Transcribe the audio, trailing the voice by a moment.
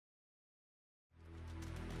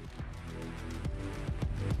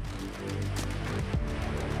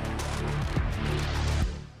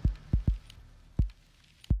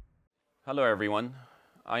Hello, everyone.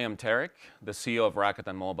 I am Tareq, the CEO of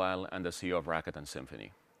Rakuten Mobile and the CEO of Rakuten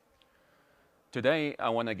Symphony. Today, I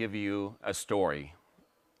want to give you a story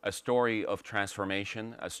of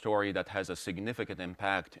transformation, a story that has a significant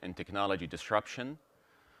impact in technology disruption,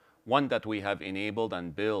 one that we have enabled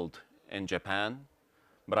and built in Japan,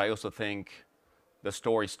 but I also think the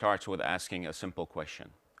story starts with asking a simple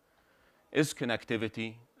question. Is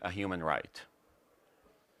connectivity a human right?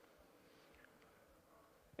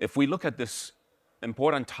 If we look at this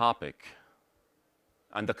important topic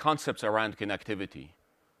and the concepts around connectivity,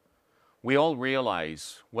 we all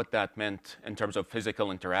realize what that meant in terms of physical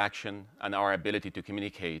interaction and our ability to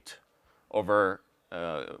communicate over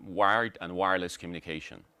wired and wireless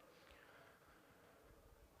communication.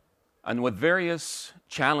 And with various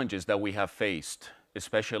challenges that we have faced,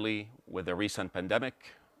 especially with the recent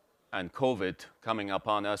pandemic and COVID coming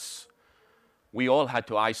upon us, we all had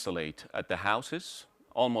to isolate at the houses.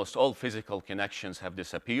 Almost all physical connections have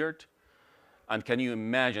disappeared. And can you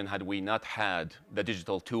imagine, had we not had the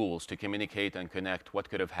digital tools to communicate and connect, what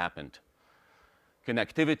could have happened?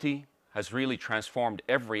 Connectivity has really transformed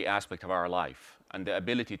every aspect of our life, and the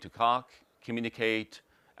ability to talk, communicate,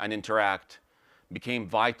 and interact became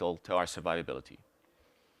vital to our survivability.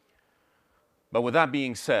 But with that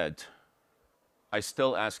being said, I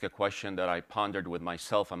still ask a question that I pondered with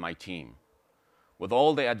myself and my team. With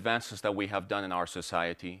all the advances that we have done in our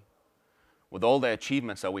society, with all the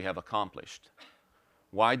achievements that we have accomplished,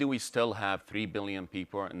 why do we still have 3 billion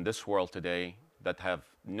people in this world today that have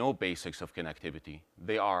no basics of connectivity?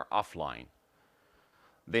 They are offline.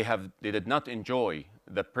 They did not enjoy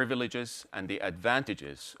the privileges and the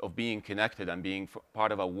advantages of being connected and being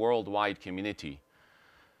part of a worldwide community.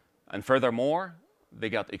 And furthermore,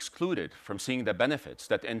 they got excluded from seeing the benefits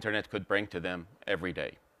that internet could bring to them every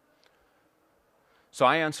day. So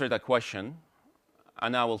I answered that question,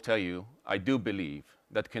 and I will tell you, I do believe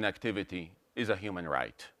that connectivity is a human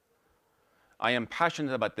right. I am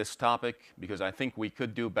passionate about this topic because I think we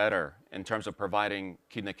could do better in terms of providing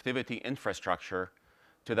connectivity infrastructure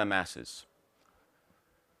to the masses.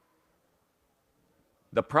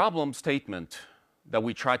 The problem statement that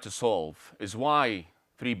we try to solve is why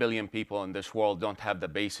 3 billion people in this world don't have the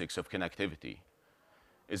basics of connectivity.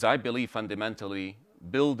 Is I believe fundamentally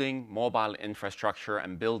building mobile infrastructure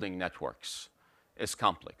and building networks is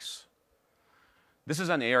complex. This is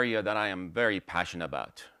an area that I am very passionate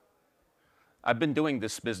about. I've been doing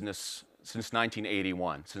this business since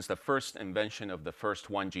 1981, since the first invention of the first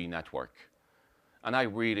 1G network. And I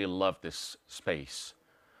really love this space.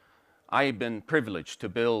 I've been privileged to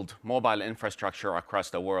build mobile infrastructure across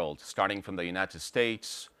the world, starting from the United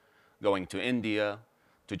States, going to India,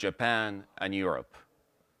 to Japan, and Europe.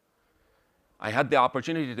 I had the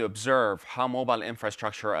opportunity to observe how mobile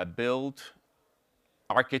infrastructure are built,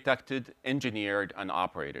 architected, engineered, and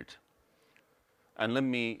operated. And let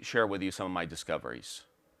me share with you some of my discoveries.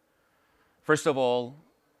 First of all,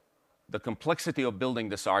 the complexity of building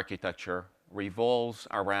this architecture revolves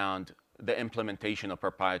around the implementation of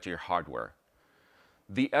proprietary hardware.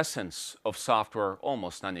 The essence of software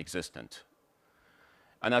almost non-existent.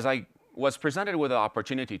 And as I was presented with the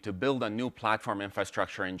opportunity to build a new platform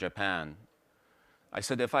infrastructure in Japan, I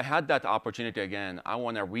said, if I had that opportunity again, I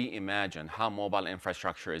want to reimagine how mobile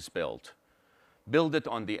infrastructure is built. Build it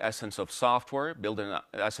on the essence of software, build it on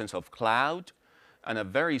the essence of cloud, and a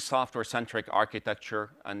very software-centric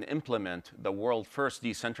architecture, and implement the world's first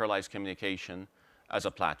decentralized communication as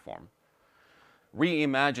a platform.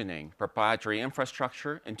 Reimagining proprietary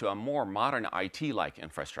infrastructure into a more modern IT-like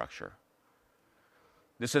infrastructure.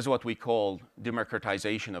 This is what we call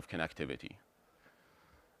democratization of connectivity.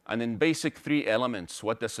 And in basic 3 elements,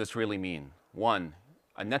 what does this really mean? 1,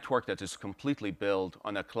 a network that is completely built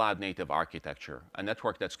on a cloud-native architecture, a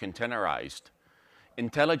network that's containerized.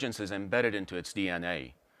 Intelligence is embedded into its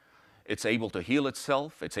DNA. It's able to heal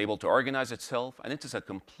itself, it's able to organize itself, and it is a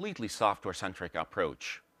completely software-centric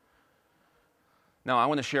approach. Now, I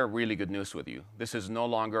want to share really good news with you. This is no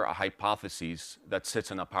longer a hypothesis that sits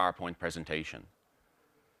in a PowerPoint presentation.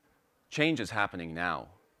 Change is happening now.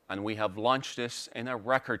 And we have launched this in a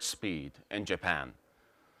record speed in Japan.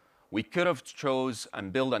 We could have chose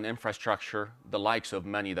and built an infrastructure the likes of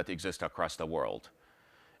many that exist across the world.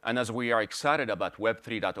 And as we are excited about Web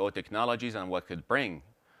 3.0 technologies and what could bring,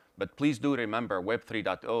 but please do remember Web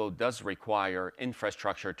 3.0 does require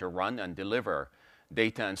infrastructure to run and deliver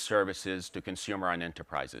data and services to consumer and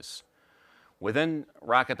enterprises. Within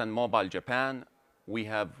Rakuten Mobile Japan, we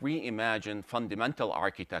have reimagined fundamental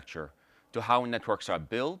architecture to how networks are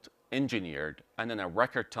built, engineered, and in a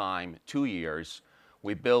record time, 2 years,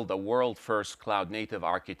 we built the world-first cloud-native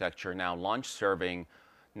architecture now launched serving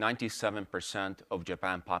 97% of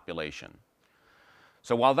Japan population.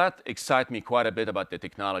 So while that excites me quite a bit about the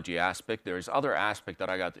technology aspect, there is other aspect that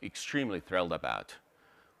I got extremely thrilled about.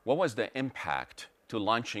 What was the impact to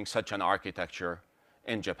launching such an architecture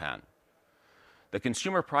in Japan? The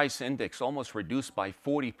consumer price index almost reduced by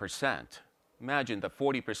 40%. Imagine the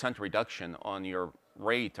 40% reduction on your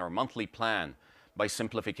rate or monthly plan by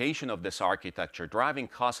simplification of this architecture, driving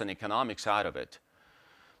costs and economics out of it,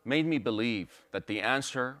 made me believe that the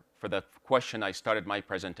answer for the question I started my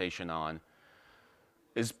presentation on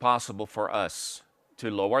is possible for us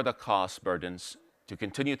to lower the cost burdens, to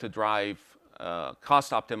continue to drive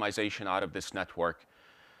cost optimization out of this network.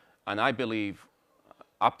 And I believe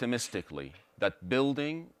optimistically that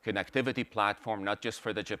building connectivity platform, not just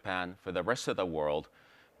for the Japan, for the rest of the world,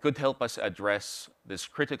 could help us address this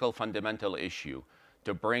critical fundamental issue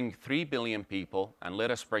to bring 3 billion people and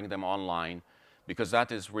let us bring them online, because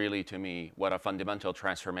that is really, to me, what a fundamental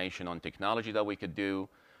transformation on technology that we could do,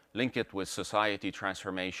 link it with society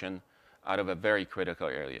transformation out of a very critical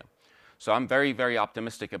area. So I'm very, very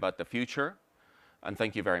optimistic about the future, and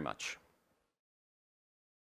thank you very much.